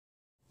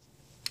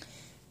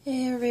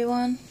Hey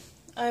everyone,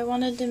 I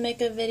wanted to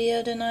make a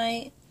video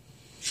tonight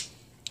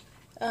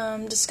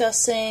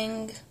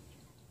discussing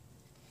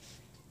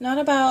not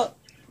about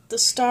the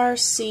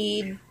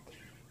Starseed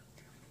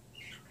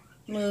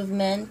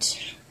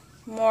movement,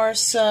 more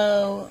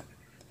so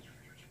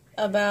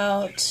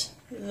about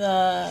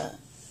the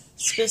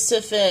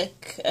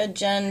specific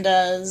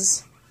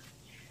agendas,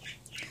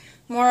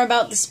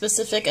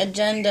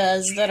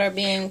 that are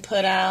being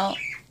put out.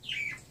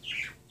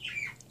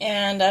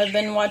 And I've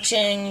been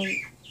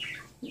watching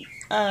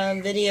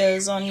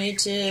videos on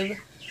YouTube,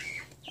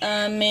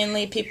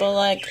 mainly people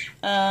like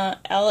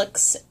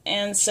Alex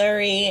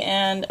Ansari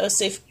and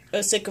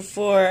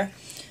Osikafor.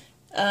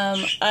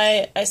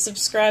 I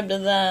subscribe to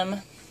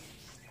them,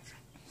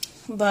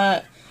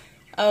 but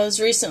I was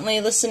recently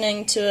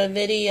listening to a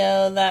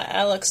video that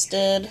Alex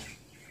did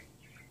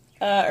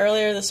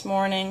earlier this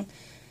morning,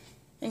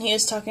 and he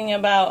was talking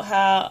about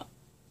how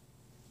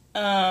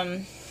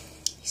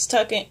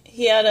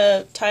he had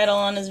a title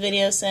on his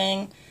video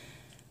saying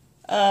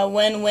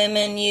when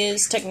women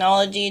use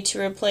technology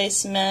to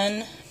replace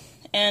men,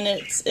 and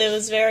it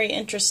was very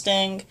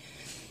interesting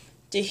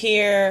to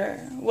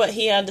hear what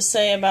he had to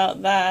say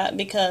about that,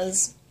 and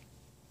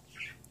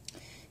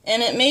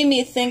it made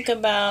me think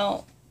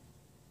about,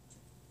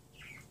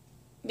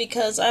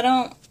 because I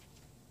don't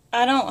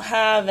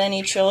have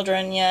any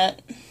children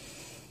yet,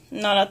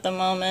 not at the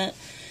moment.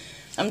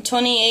 I'm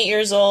 28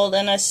 years old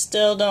and I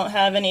still don't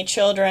have any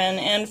children,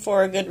 and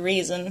for a good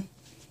reason.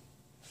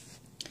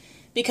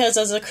 Because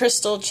as a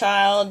crystal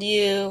child,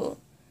 you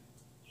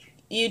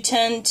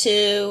tend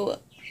to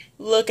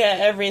look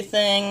at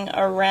everything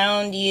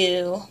around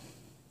you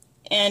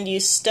and you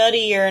study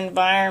your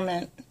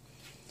environment.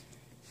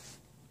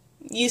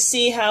 You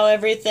see how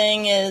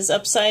everything is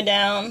upside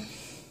down.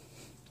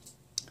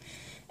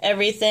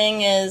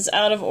 Everything is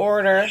out of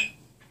order.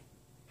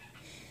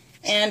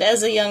 And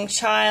as a young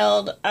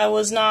child, I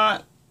was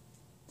not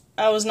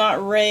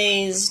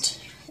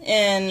raised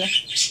in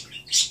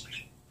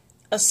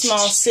a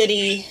small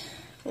city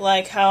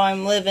like how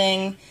I'm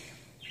living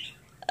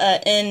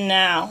in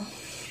now.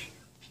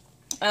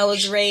 I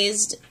was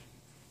raised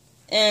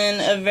in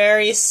a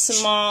very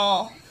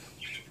small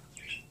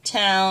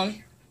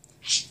town.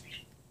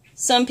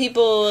 Some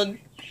people would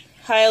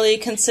highly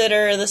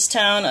consider this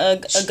town a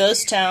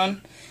ghost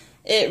town.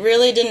 It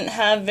really didn't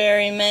have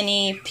very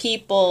many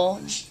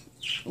people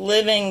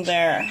living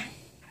there.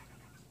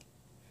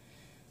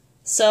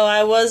 So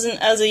I wasn't,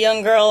 as a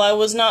young girl, I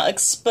was not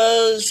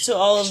exposed to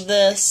all of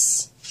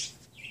this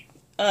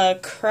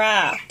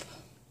crap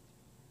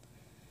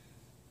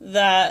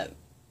that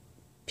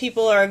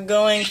people are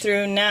going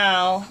through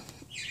now,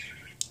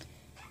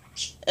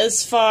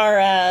 as far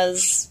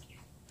as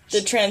the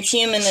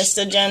transhumanist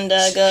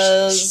agenda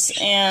goes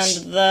and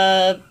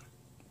the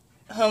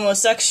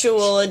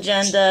homosexual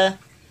agenda,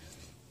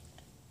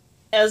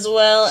 as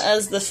well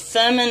as the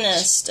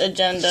feminist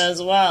agenda as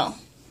well.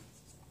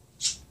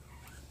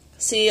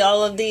 See,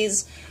 all of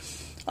these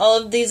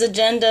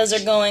agendas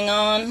are going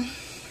on,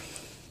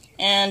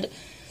 and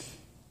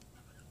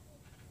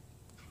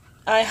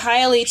I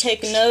highly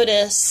take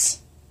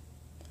notice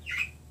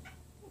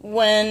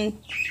when,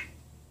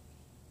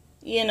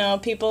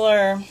 people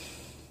are,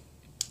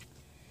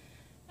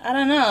 I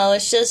don't know,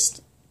 it's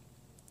just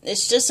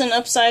an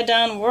upside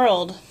down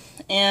world.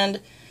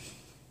 And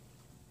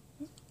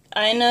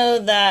I know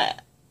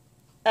that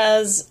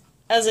as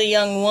a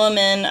young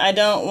woman, I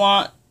don't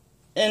want,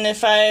 and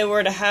if I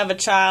were to have a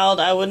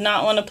child, I would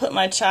not want to put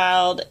my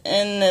child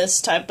in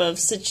this type of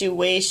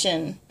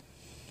situation,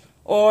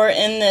 or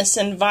in this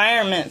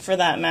environment for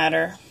that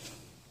matter.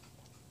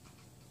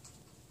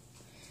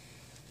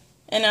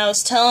 And I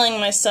was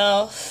telling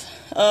myself,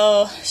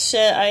 oh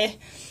shit,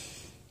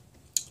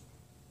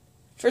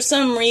 for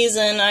some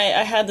reason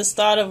I had this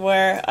thought of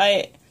where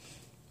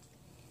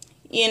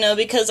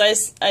because I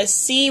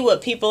see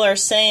what people are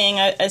saying,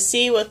 I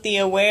see what the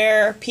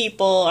aware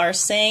people are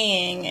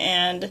saying,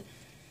 and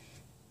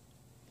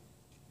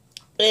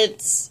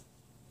it's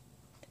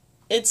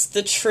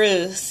the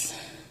truth.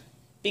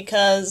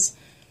 Because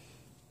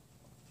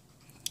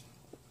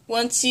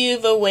once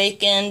you've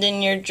awakened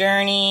in your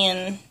journey,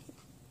 and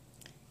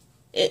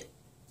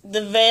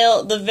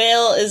the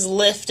veil is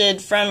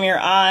lifted from your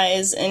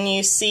eyes, and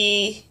you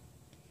see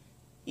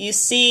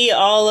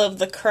all of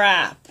the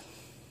crap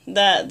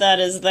that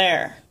is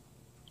there.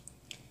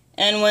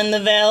 And when the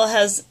veil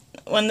has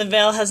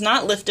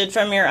not lifted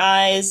from your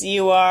eyes,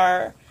 you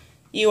are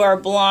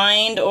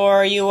blind,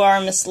 or you are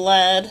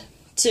misled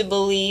to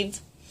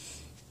believe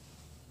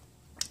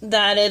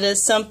that it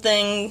is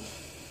something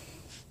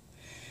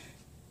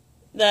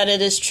that it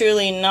is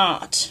truly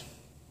not.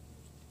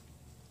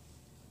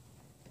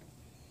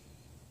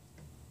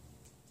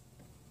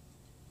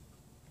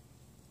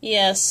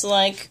 Yes,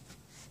 like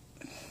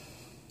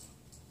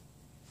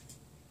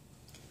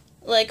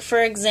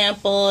for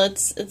example,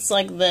 it's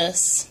like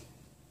this.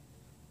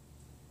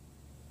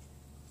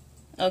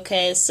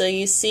 Okay, so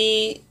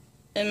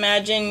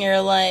imagine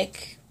you're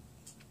like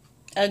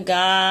a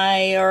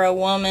guy or a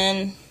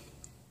woman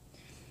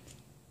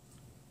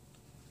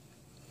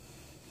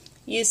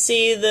You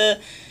see the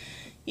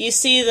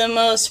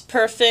most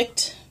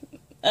perfect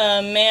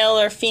male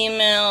or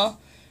female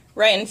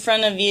right in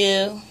front of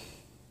you.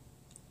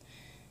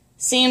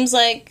 Seems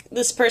like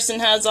this person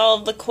has all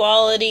of the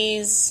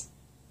qualities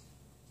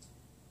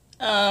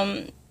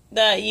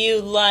that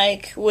you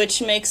like,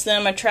 which makes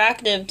them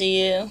attractive to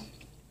you.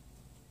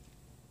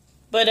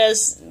 But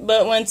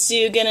once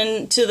you get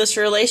into this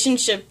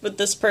relationship with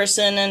this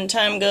person and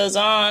time goes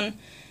on,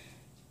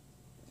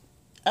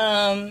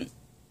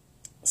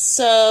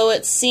 so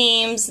it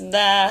seems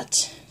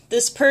that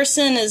this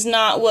person is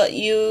not what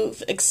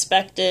you've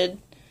expected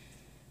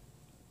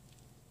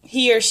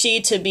he or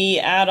she to be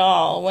at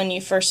all when you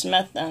first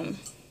met them.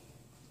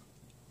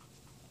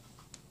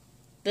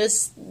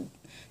 This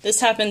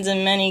happens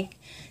in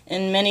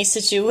many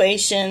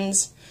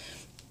situations.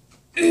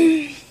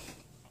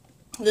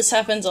 This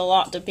happens a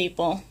lot to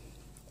people,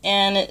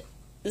 and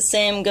the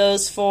same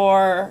goes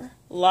for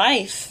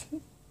life.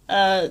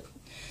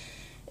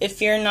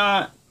 If you're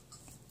not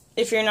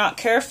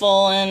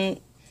careful, and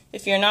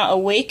if you're not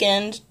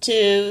awakened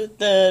to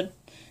the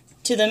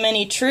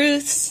many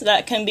truths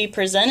that can be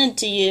presented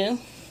to you,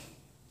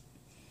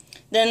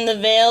 then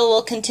the veil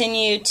will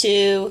continue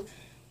to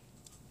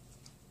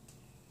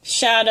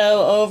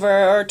shadow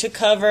over or to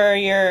cover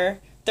your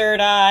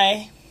third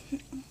eye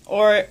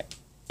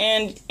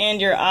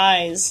and your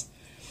eyes.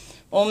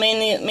 Well,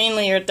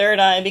 mainly your third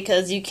eye,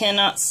 because you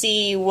cannot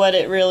see what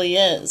it really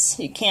is.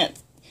 You can't.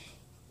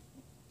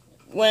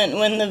 When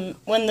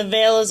the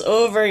veil is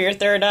over your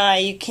third eye,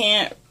 you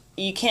can't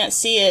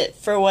see it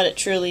for what it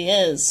truly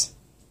is.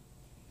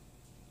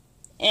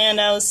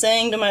 And I was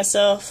saying to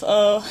myself,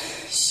 oh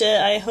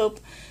shit, I hope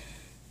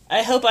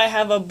I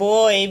have a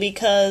boy,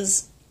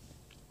 because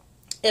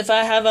if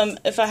I have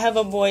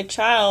a boy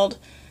child,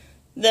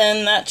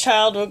 then that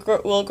child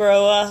will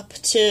grow up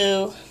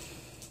to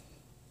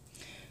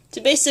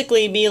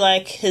basically be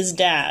like his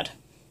dad.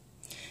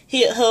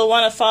 He'll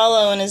want to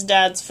follow in his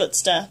dad's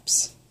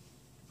footsteps,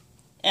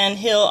 and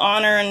he'll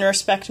honor and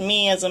respect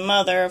me as a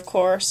mother, of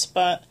course.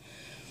 But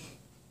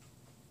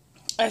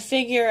I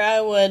figure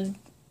I would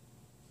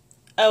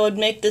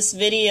make this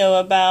video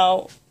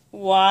about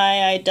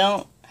why I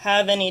don't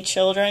have any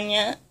children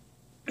yet.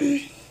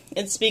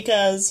 It's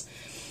because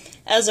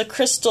as a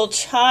crystal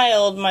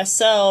child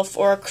myself,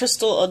 or a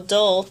crystal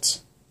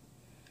adult,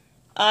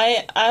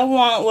 I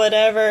want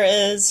whatever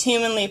is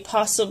humanly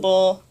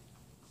possible.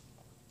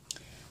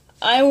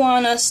 I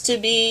want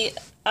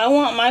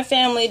my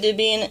family to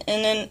be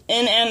in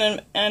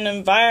an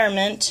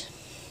environment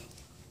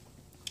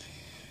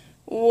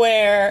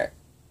where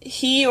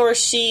he or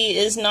she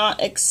is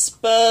not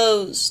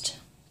exposed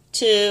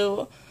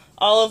to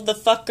all of the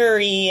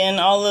fuckery and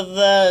all of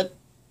the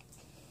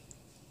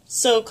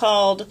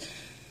so-called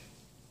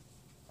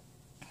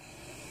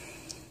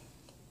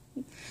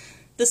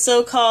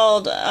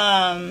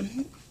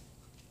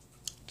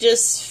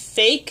just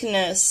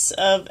fakeness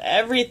of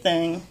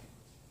everything.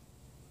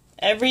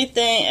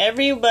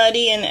 Everybody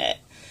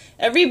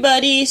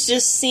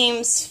just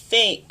seems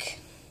fake.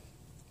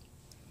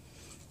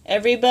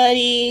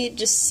 Everybody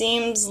just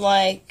seems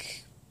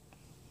like,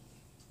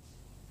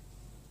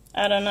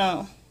 I don't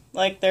know,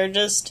 like they're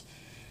just,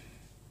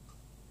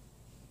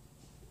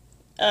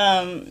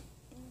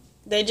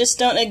 they just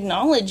don't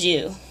acknowledge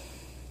you.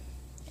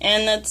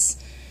 And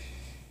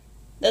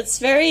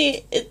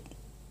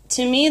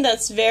to me,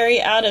 that's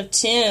very out of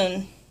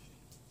tune.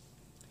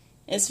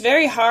 It's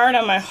very hard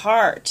on my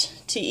heart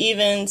to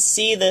even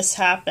see this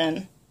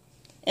happen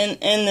in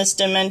this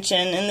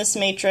dimension, in this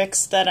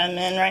matrix that I'm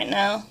in right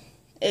now.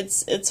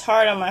 It's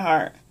hard on my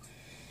heart.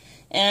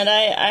 And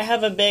I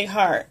have a big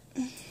heart.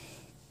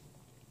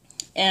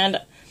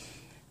 And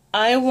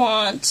I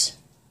want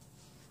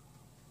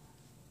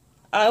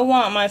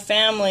my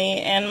family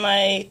and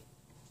my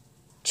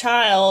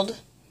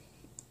child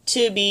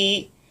to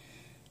be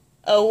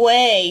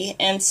away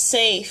and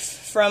safe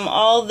from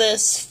all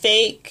this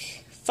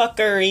fake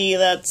fuckery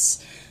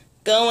that's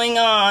going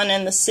on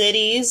in the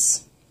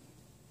cities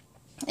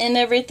and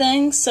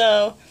everything.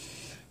 So,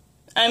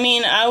 I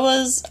mean, I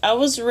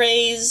was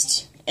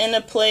raised in a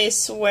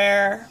place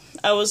where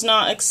I was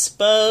not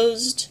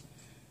exposed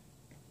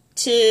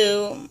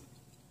to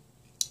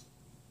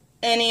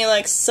any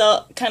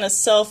kind of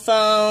cell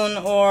phone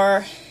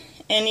or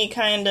any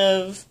kind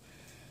of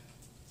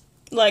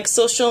like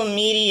social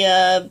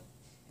media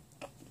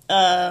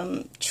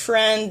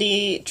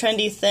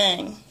trendy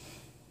thing,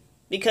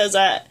 because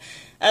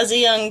as a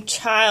young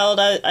child,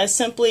 I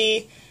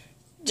simply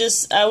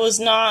just I was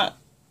not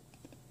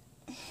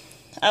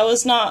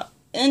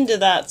into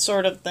that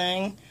sort of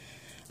thing.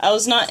 I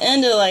was not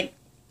into like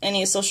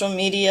any social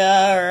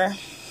media, or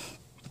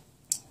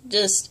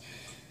just,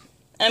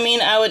 I mean,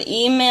 I would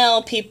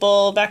email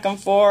people back and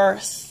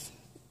forth,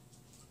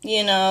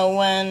 you know,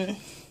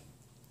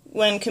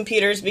 when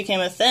computers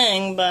became a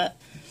thing, but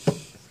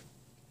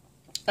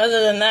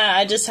other than that,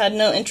 I just had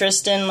no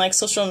interest in like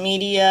social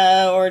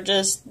media or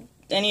just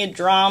any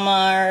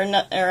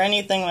drama or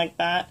anything like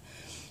that.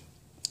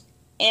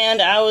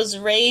 And I was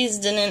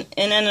raised in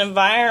an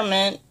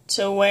environment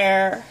to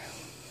where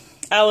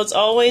I was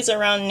always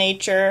around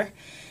nature.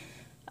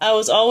 I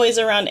was always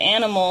around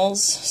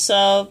animals,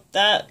 so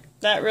that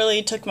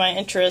really took my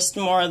interest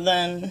more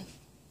than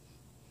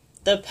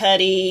the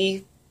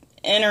petty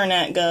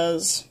internet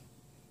goes.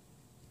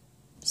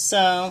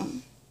 So,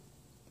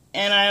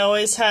 and I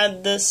always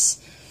had this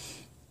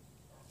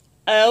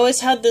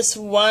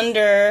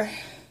wonder,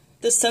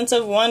 this sense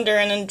of wonder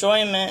and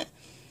enjoyment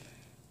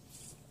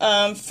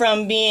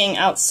from being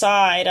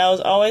outside. I was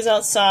always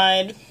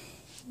outside,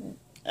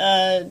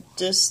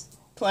 just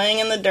playing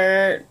in the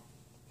dirt,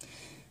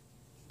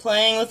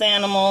 playing with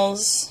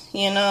animals,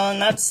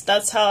 and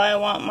that's how I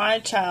want my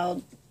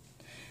child.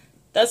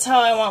 That's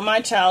how I want my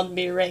child to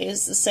be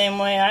raised, the same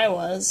way I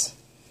was.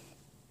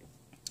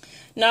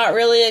 Not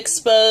really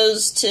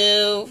exposed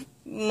to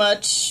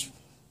much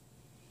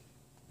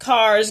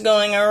cars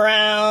going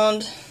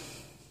around.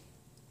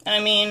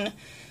 I mean,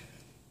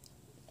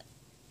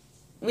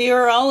 me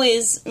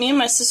and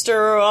my sister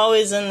were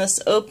always in this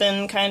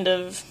open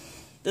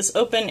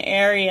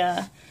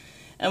area,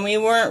 and we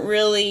weren't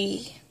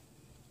really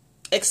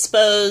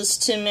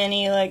exposed to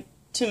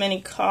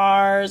many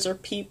cars or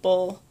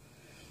people.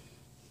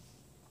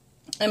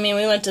 I mean,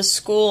 we went to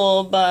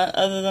school, but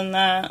other than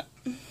that,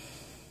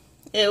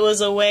 it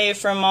was away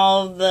from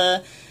all of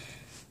the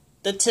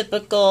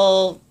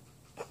typical,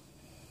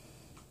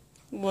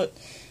 what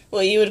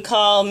you would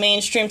call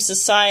mainstream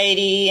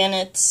society and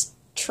its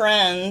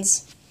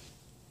trends.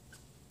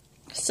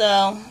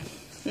 So,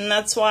 and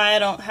that's why I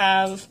don't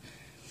have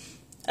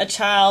a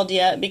child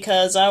yet,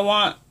 because I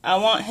want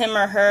him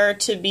or her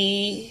to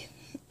be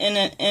in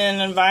an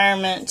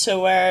environment to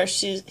where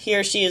he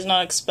or she is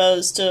not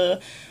exposed to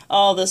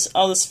all this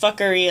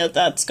fuckery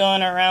that's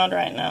going around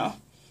right now.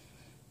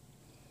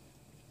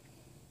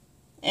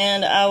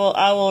 And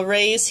I will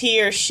raise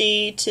he or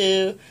she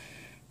to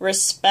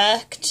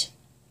respect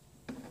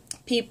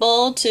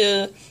people,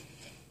 to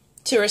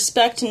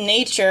respect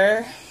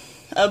nature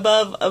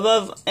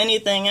above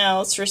anything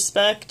else.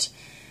 Respect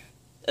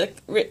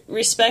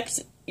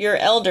your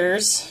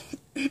elders,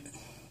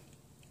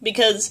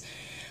 because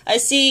I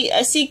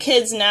see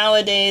kids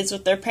nowadays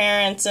with their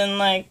parents,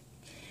 and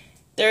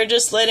they're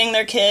just letting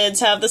their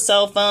kids have the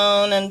cell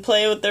phone and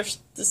play with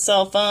the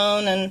cell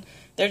phone, and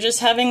they're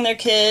just having their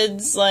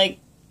kids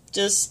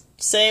just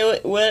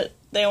say what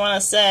they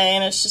want to say,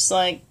 and it's just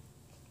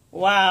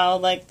wow,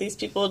 these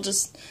people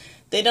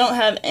they don't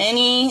have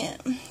any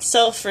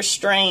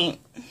self-restraint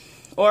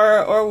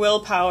or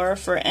willpower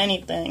for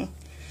anything.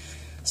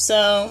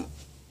 So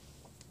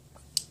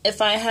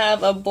if I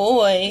have a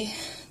boy,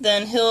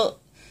 then he'll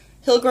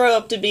grow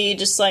up to be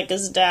just like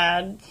his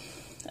dad,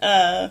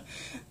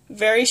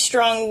 very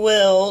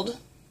strong-willed,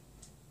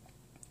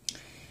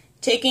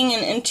 taking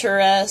an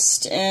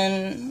interest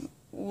in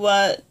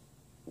what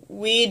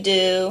we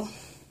do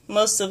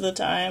most of the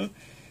time,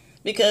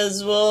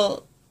 because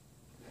we'll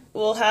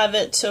have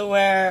it to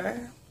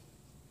where,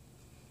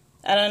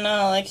 I don't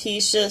know, I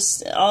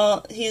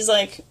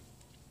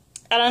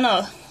don't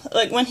know,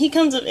 when he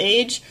comes of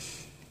age,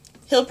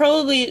 he'll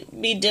probably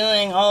be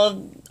doing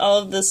all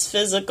of this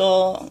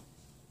physical,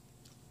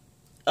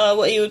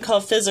 what you would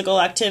call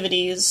physical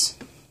activities,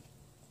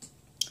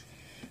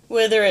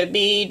 whether it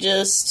be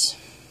just,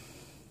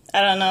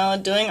 I don't know,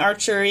 doing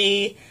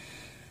archery,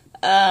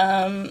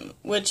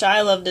 which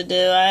I love to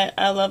do.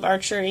 I love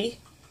archery.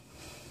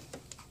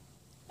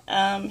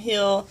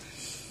 He'll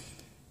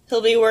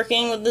be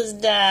working with his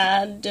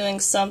dad, doing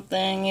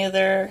something,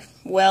 either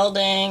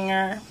welding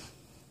or,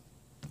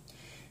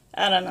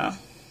 I don't know,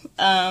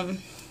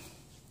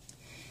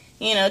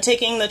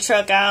 taking the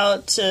truck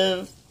out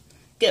to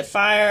get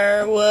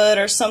firewood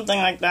or something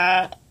like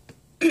that.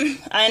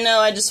 I know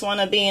I just want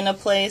to be in a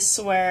place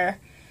where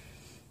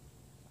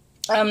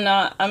I'm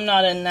not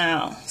in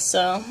now.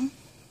 So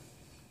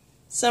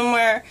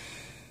somewhere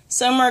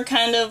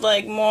kind of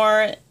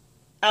more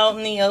out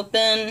in the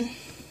open,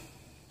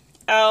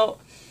 out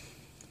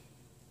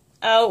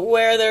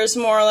where there's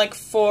more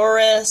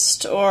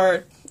forest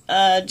or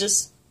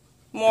just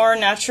more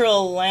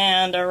natural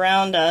land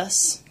around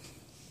us.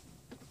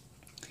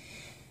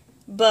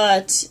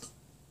 But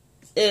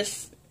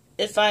if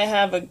I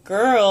have a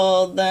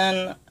girl,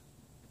 then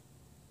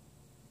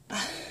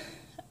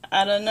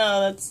I don't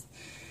know,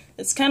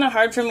 it's kind of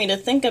hard for me to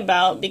think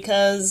about,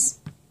 because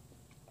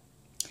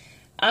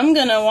I'm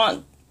going to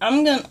want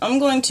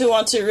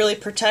to really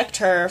protect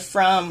her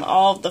from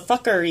all of the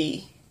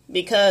fuckery,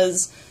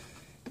 because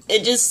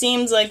it just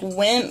seems like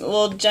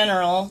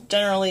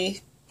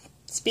generally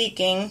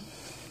speaking,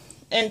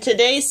 in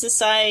today's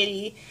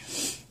society,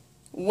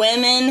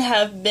 women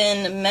have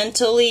been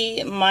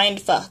mentally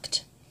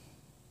mind-fucked.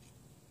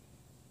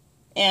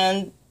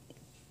 And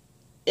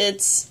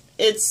it's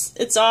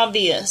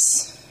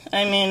obvious.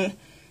 I mean,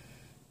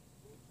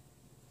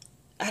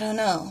 I don't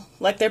know.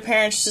 Their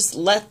parents just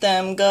let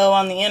them go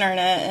on the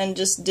internet and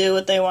just do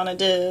what they want to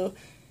do.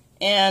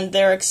 And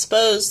they're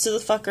exposed to the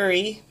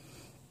fuckery.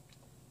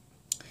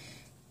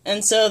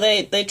 And so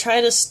they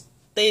try to,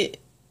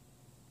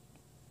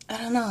 I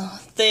don't know.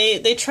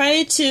 They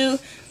try to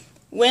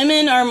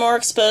women are more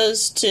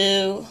exposed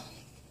to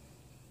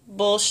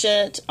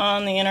bullshit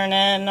on the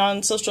internet and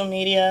on social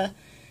media.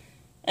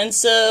 And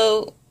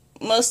so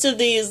most of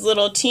these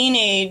little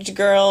teenage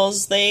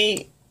girls,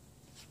 they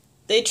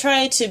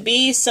try to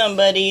be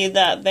somebody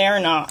that they're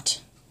not.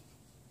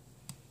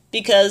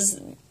 Because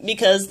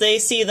they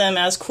see them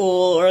as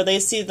cool, or they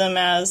see them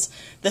as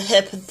the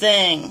hip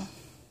thing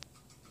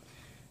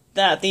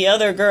that the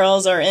other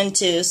girls are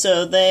into.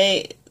 So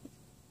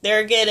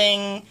they're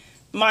getting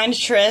mind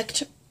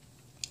tricked,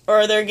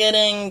 or they're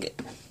getting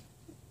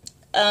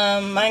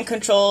mind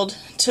controlled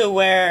to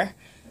where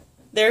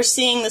they're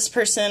seeing this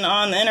person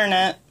on the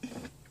internet,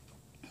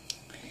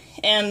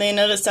 and they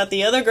notice that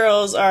the other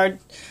girls are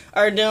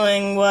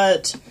doing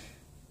what,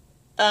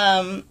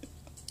 they're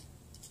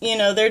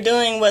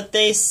doing what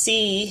they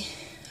see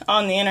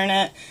on the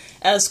internet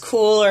as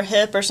cool or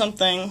hip or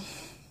something,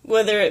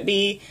 whether it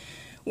be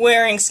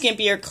wearing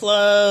skimpier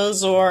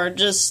clothes or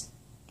just,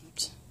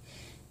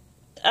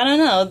 I don't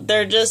know,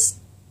 they're just,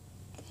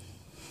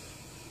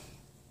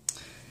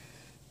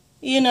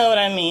 you know what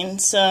I mean.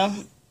 So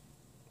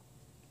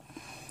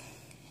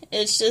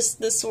it's just,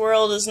 this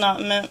world is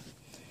not meant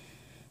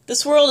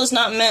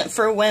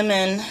for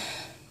women.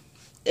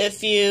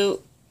 If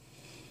you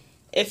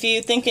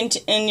think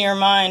in your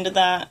mind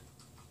that,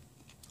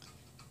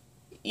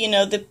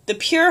 the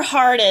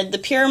pure-hearted, the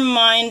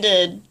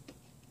pure-minded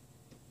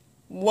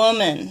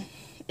woman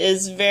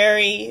is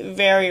very,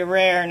 very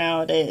rare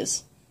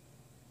nowadays.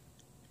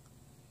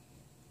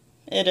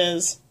 It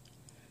is.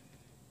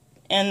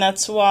 And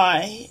that's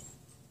why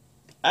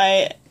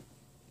I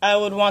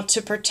would want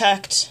to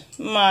protect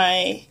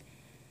my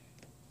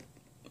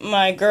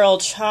girl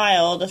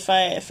child. If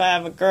I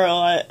have a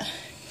girl,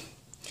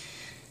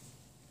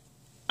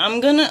 I'm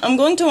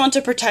going to want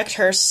to protect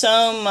her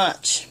so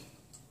much.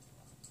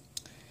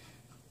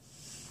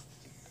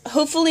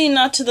 Hopefully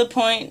not to the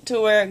point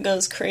to where it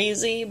goes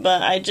crazy,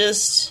 but I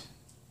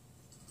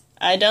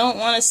don't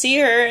want to see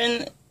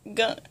her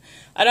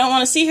I don't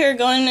want to see her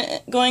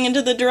going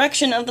into the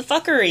direction of the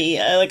fuckery.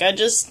 I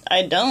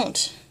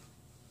don't.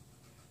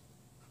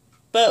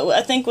 But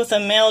I think with a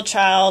male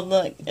child,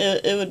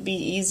 it would be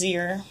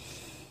easier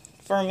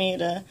for me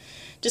to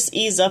just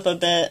ease up a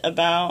bit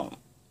about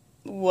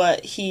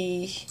what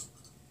he's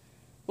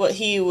going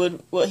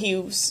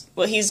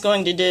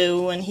to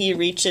do when he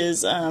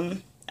reaches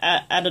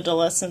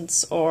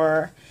adolescence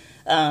or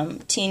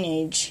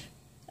teenage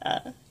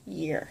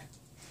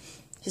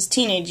his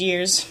teenage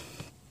years.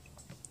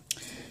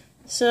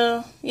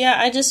 So yeah,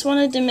 I just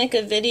wanted to make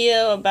a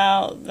video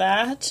about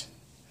that.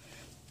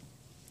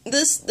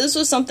 This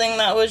was something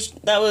that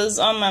was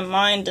on my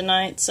mind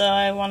tonight, so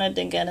I wanted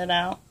to get it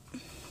out.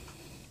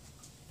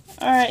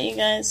 Alright, you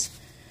guys.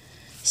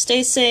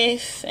 Stay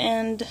safe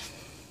and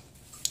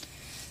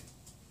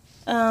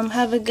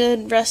have a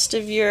good rest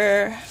of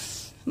your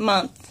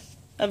month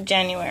of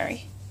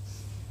January.